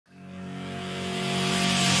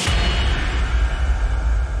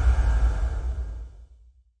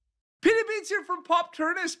It's here from Pop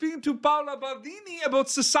Turner speaking to Paula Baldini about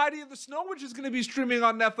Society of the Snow, which is going to be streaming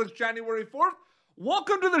on Netflix January 4th.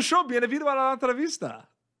 Welcome to the show. Bienvenido a la entrevista.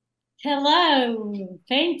 Hello.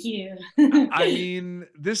 Thank you. I mean,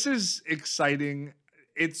 this is exciting.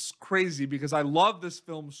 It's crazy because I love this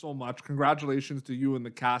film so much. Congratulations to you and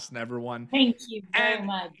the cast and everyone. Thank you very And,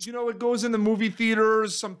 much. you know, it goes in the movie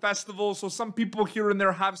theaters, some festivals, so some people here and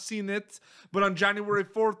there have seen it. But on January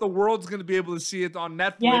 4th, the world's going to be able to see it on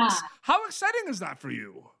Netflix. Yeah. How exciting is that for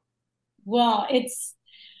you? Well, it's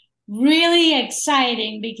really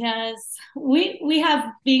exciting because we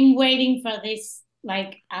have been waiting for this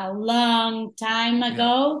like a long time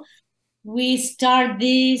ago. We started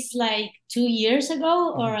this like 2 years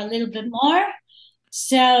ago or a little bit more.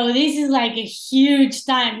 So this is like a huge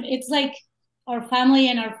time. It's like our family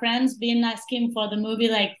and our friends been asking for the movie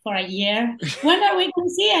like for a year. When are we going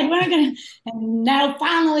to see it? When are going to? And now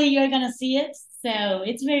finally you're going to see it. So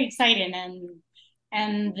it's very exciting,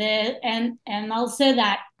 and also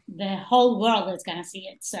that the whole world is going to see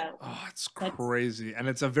it. So it's crazy. And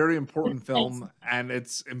it's a very important film, and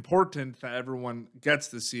it's important that everyone gets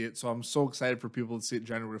to see it. So I'm so excited for people to see it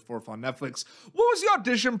January 4th on Netflix. What was the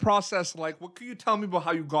audition process like? What can you tell me about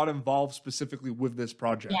how you got involved specifically with this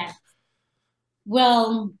project? Yeah.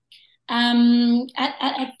 Well,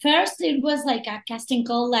 at first it was like a casting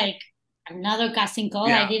call, like another casting call.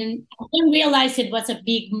 Yeah. I didn't realize it was a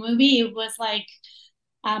big movie. It was like,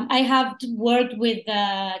 I have worked with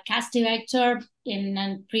the cast director in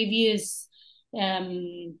a previous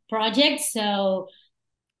project, so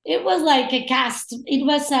it was like a cast. It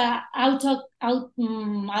was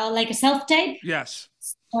like a self tape. Yes.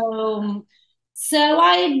 So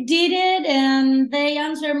I did it, and they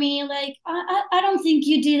answered me like, I don't think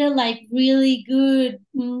you did it like really good.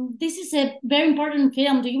 This is a very important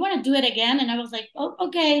film. Do you want to do it again? And I was like, oh,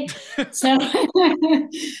 okay. So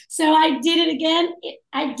so I did it again.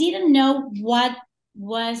 I didn't know what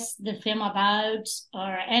was the film about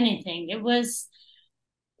or anything. It was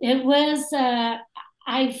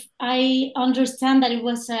I understand that it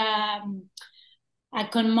was a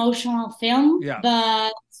commotional film,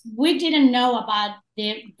 but we didn't know about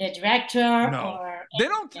the director. No. Or they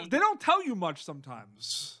don't tell you much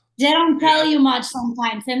sometimes. They don't tell you much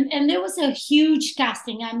sometimes, and there was a huge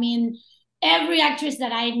casting. I mean, every actress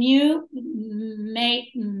that I knew make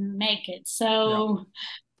it. So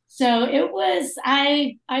it was,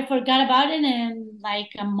 I forgot about it, and like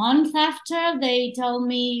a month after they told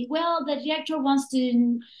me, well, the director wants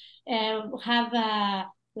to have a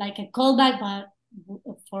callback, but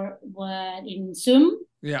for what in Zoom.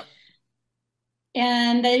 Yeah.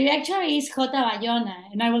 And the director is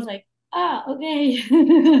Bayona, and I was like, okay.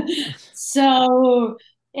 So,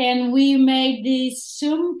 and we made this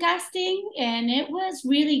Zoom casting, and it was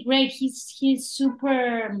really great. He's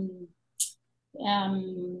super.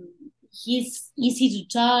 He's easy to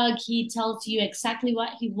talk. He tells you exactly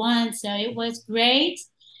what he wants, so it was great.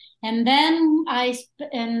 And then I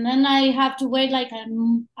have to wait like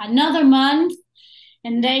another month,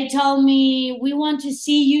 and they told me, we want to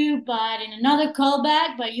see you, but in another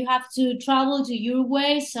callback, but you have to travel to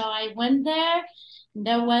Uruguay. So I went there.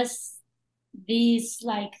 There was these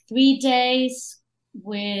like 3 days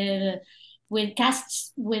with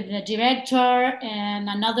cast, with the director and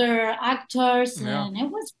another actors, and it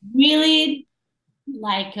was really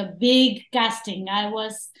like a big casting. I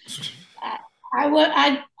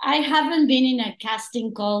haven't been in a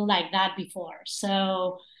casting call like that before,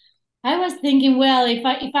 so I was thinking, well, if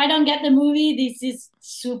I don't get the movie, this is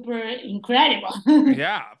super incredible.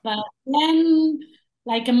 Yeah. But then,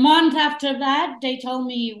 like a month after that, they told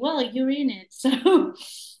me, well, you're in it. So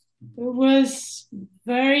it was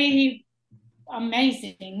very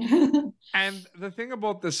amazing. And the thing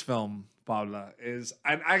about this film, Paula, is,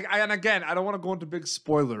 and again, I don't want to go into big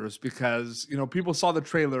spoilers because, you know, people saw the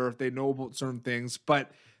trailer, they know about certain things, but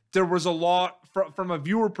there was a lot, from a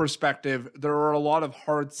viewer perspective, there are a lot of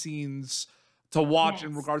hard scenes to watch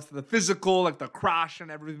in regards to the physical, like the crash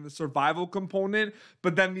and everything, the survival component,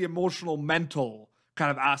 but then the emotional, mental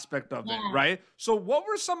kind of aspect of it, right? So what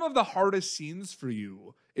were some of the hardest scenes for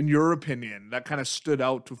you, in your opinion, that kind of stood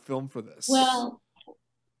out to film for this? Well,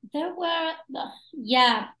 there were,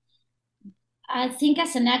 I think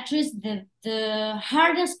as an actress, the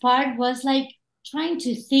hardest part was like trying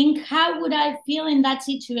to think, how would I feel in that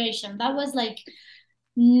situation? That was like,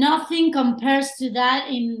 nothing compares to that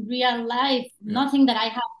in real life, nothing that I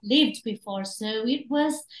have lived before. So it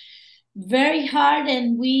was very hard,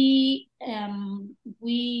 and we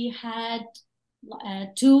had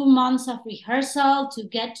 2 months of rehearsal to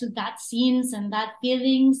get to that scenes and that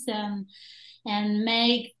feelings, and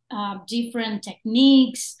make different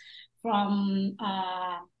techniques from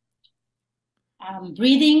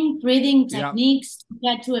breathing techniques to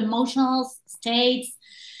get to emotional states.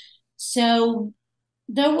 So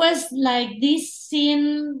there was like this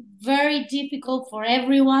scene very difficult for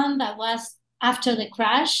everyone that was after the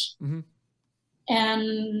crash.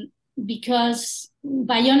 And because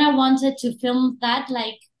Bayona wanted to film that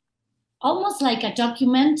like almost like a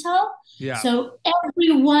documental. So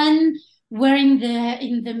everyone were in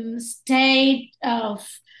the state of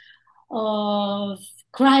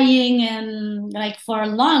crying and like for a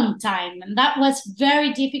long time, and that was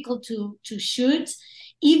very difficult to shoot,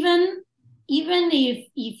 even if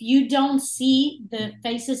you don't see the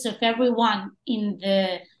faces of everyone in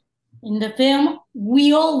the film.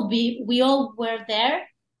 We all were there,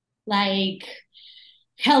 like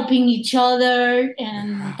helping each other,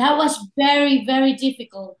 and that was very, very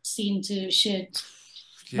difficult scene to shoot.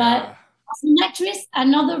 But as an actress,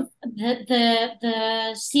 another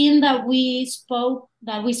the scene that we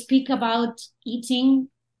speak about eating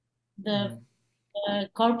the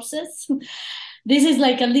corpses. This is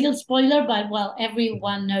like a little spoiler, but well,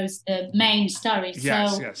 everyone knows the main story.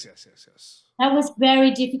 Yes. That was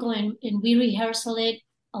very difficult, and we rehearsed it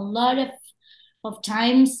a lot of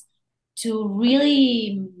times to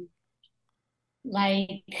really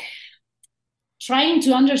like trying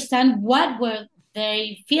to understand what were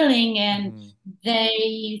they feeling, and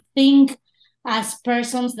they think as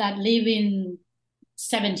persons that live in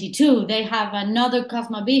 72, they have another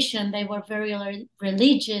cosmovision. They were very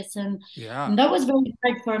religious, and that was very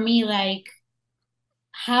hard for me. Like,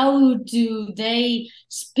 how do they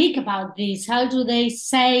speak about this? How do they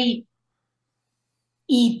say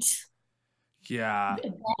eat?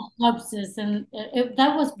 Corpses, and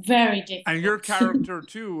that was very difficult. And your character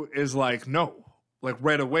too is like, no, like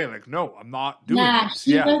right away, like, no, I'm not doing this.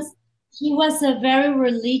 She was a very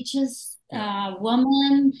religious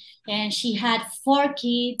woman, and she had 4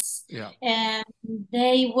 kids, and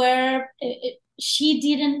she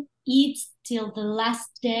didn't eat till the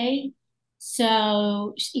last day.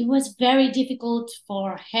 So it was very difficult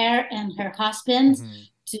for her and her husband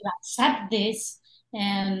to accept this.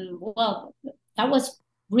 And well, that was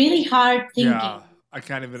really hard thinking. I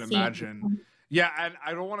can't even imagine. And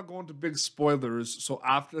I don't want to go into big spoilers. So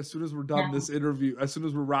as soon as we're done this interview, as soon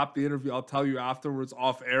as we wrap the interview, I'll tell you afterwards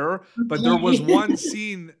off air. But there was one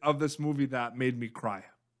scene of this movie that made me cry.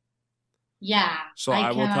 So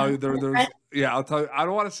I will tell you there's I'll tell you. I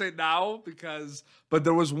don't want to say it now but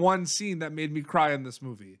there was one scene that made me cry in this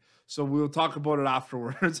movie. So we'll talk about it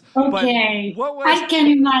afterwards. Okay. But I can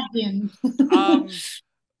imagine.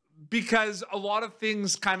 Because a lot of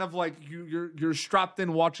things kind of like you're strapped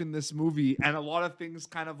in watching this movie, and a lot of things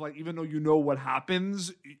kind of like, even though you know what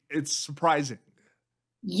happens, it's surprising.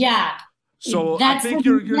 So I think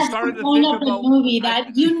you're starting to think about the movie,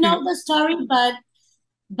 that you know the story,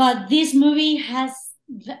 but this movie has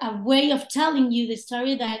a way of telling you the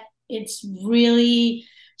story that it's really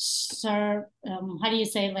how do you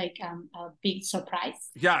say, like a big surprise?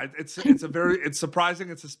 It's surprising,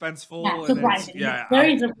 it's suspenseful, surprising. It's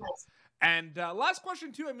very surprising. And last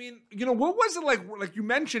question too. I mean, what was it like? Like you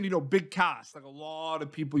mentioned, big cast, like a lot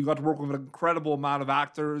of people. You got to work with an incredible amount of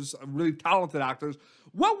actors, really talented actors.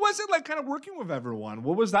 What was it like, kind of working with everyone?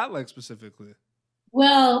 What was that like specifically?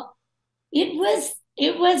 Well, it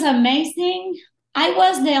was amazing. I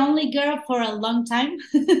was the only girl for a long time.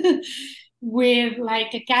 With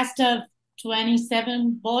like a cast of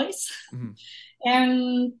 27 boys.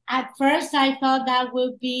 And at first I thought that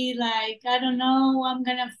would be like, I don't know, I'm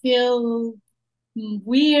gonna feel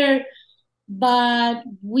weird. But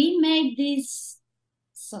we made this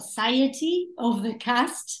society of the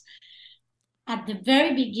cast. At the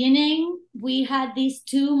very beginning, we had these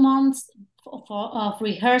 2 months of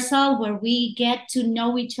rehearsal where we get to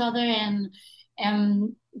know each other, and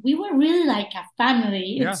we were really like a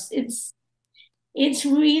family. It's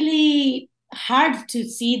really hard to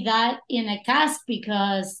see that in a cast,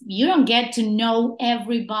 because you don't get to know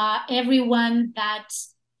everyone.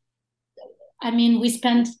 We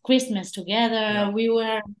spent Christmas together.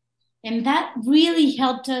 And that really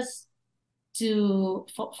helped us for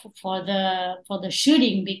the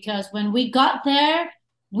shooting, because when we got there,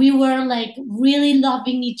 we were like really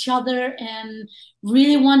loving each other and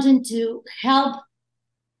really wanting to help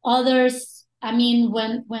others.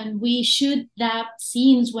 When we shoot that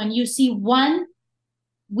scenes, when you see one,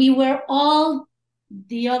 we were all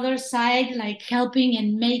the other side, like helping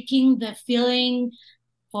and making the feeling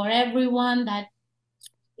for everyone, that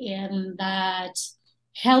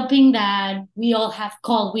helping, that we all have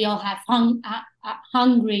cold, we all have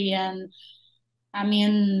hungry. And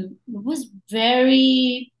it was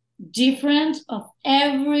very different of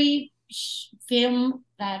every film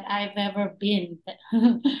that I've ever been.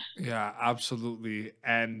 Yeah, absolutely.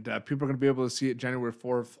 And people are going to be able to see it January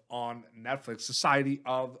 4th on Netflix. Society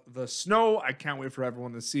of the Snow. I can't wait for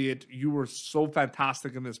everyone to see it. You were so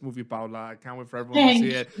fantastic in this movie, Paula. I can't wait for everyone to see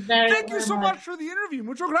it. Thank you so much for the interview.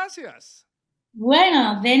 Muchas gracias.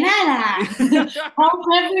 Bueno, de nada. Hope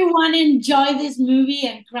everyone enjoyed this movie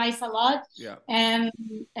and cries a lot. Yeah. And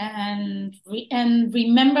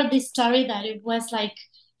remember this story that it was like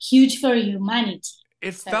huge for humanity.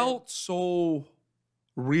 It felt so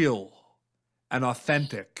real and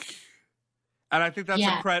authentic. And I think that's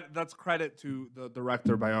that's credit to the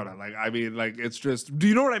director Bayona. Like, I mean, like, it's just, do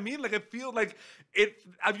you know what I mean? Like, I feel like it,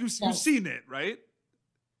 you've seen it, right?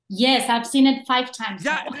 Yes, I've seen it 5 times.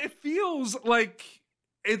 Yeah, and it feels like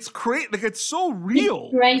it's crazy. Like, it's so real.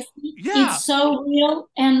 It's crazy. Yeah. It's so real.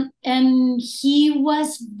 And he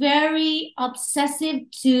was very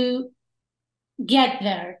obsessive to get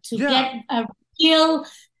there, to get a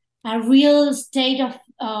real state of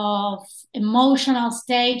emotional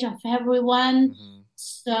state of everyone.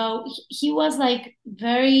 So he was like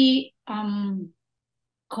very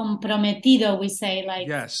comprometido, we say, like,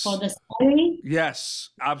 for the story.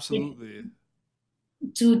 Yes, absolutely.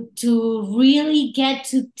 To really get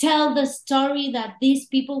to tell the story that these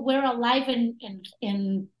people were alive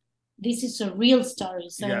and this is a real story.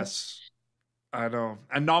 So yes, I know.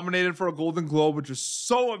 And nominated for a Golden Globe, which is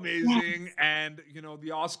so amazing. Yes. And, you know,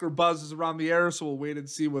 the Oscar buzz is around the air, so we'll wait and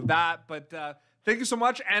see with that. But thank you so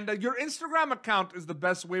much. And your Instagram account is the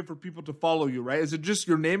best way for people to follow you, right? Is it just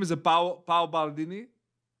your name? Is it Paula Baldini?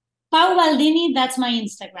 Paula Baldini, that's my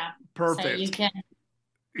Instagram. Perfect. So you can.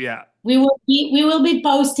 Yeah. We will be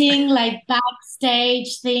posting like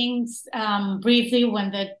backstage things briefly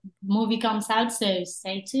when the movie comes out, so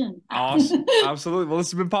stay tuned. Awesome. Absolutely. Well,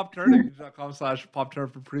 this has been popturner.com/popturner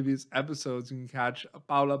for previous episodes. You can catch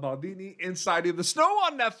Paula Baldini Inside of the Snow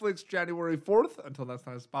on Netflix January 4th. Until next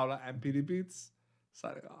time, it's Paula and PD Beats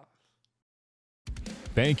signing off.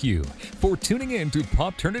 Thank you for tuning in to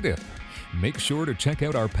Popturnative. Make sure to check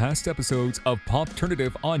out our past episodes of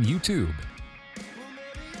Popturnative on YouTube.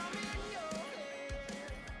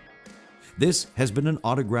 This has been an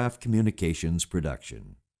Autograph Communications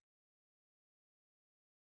production.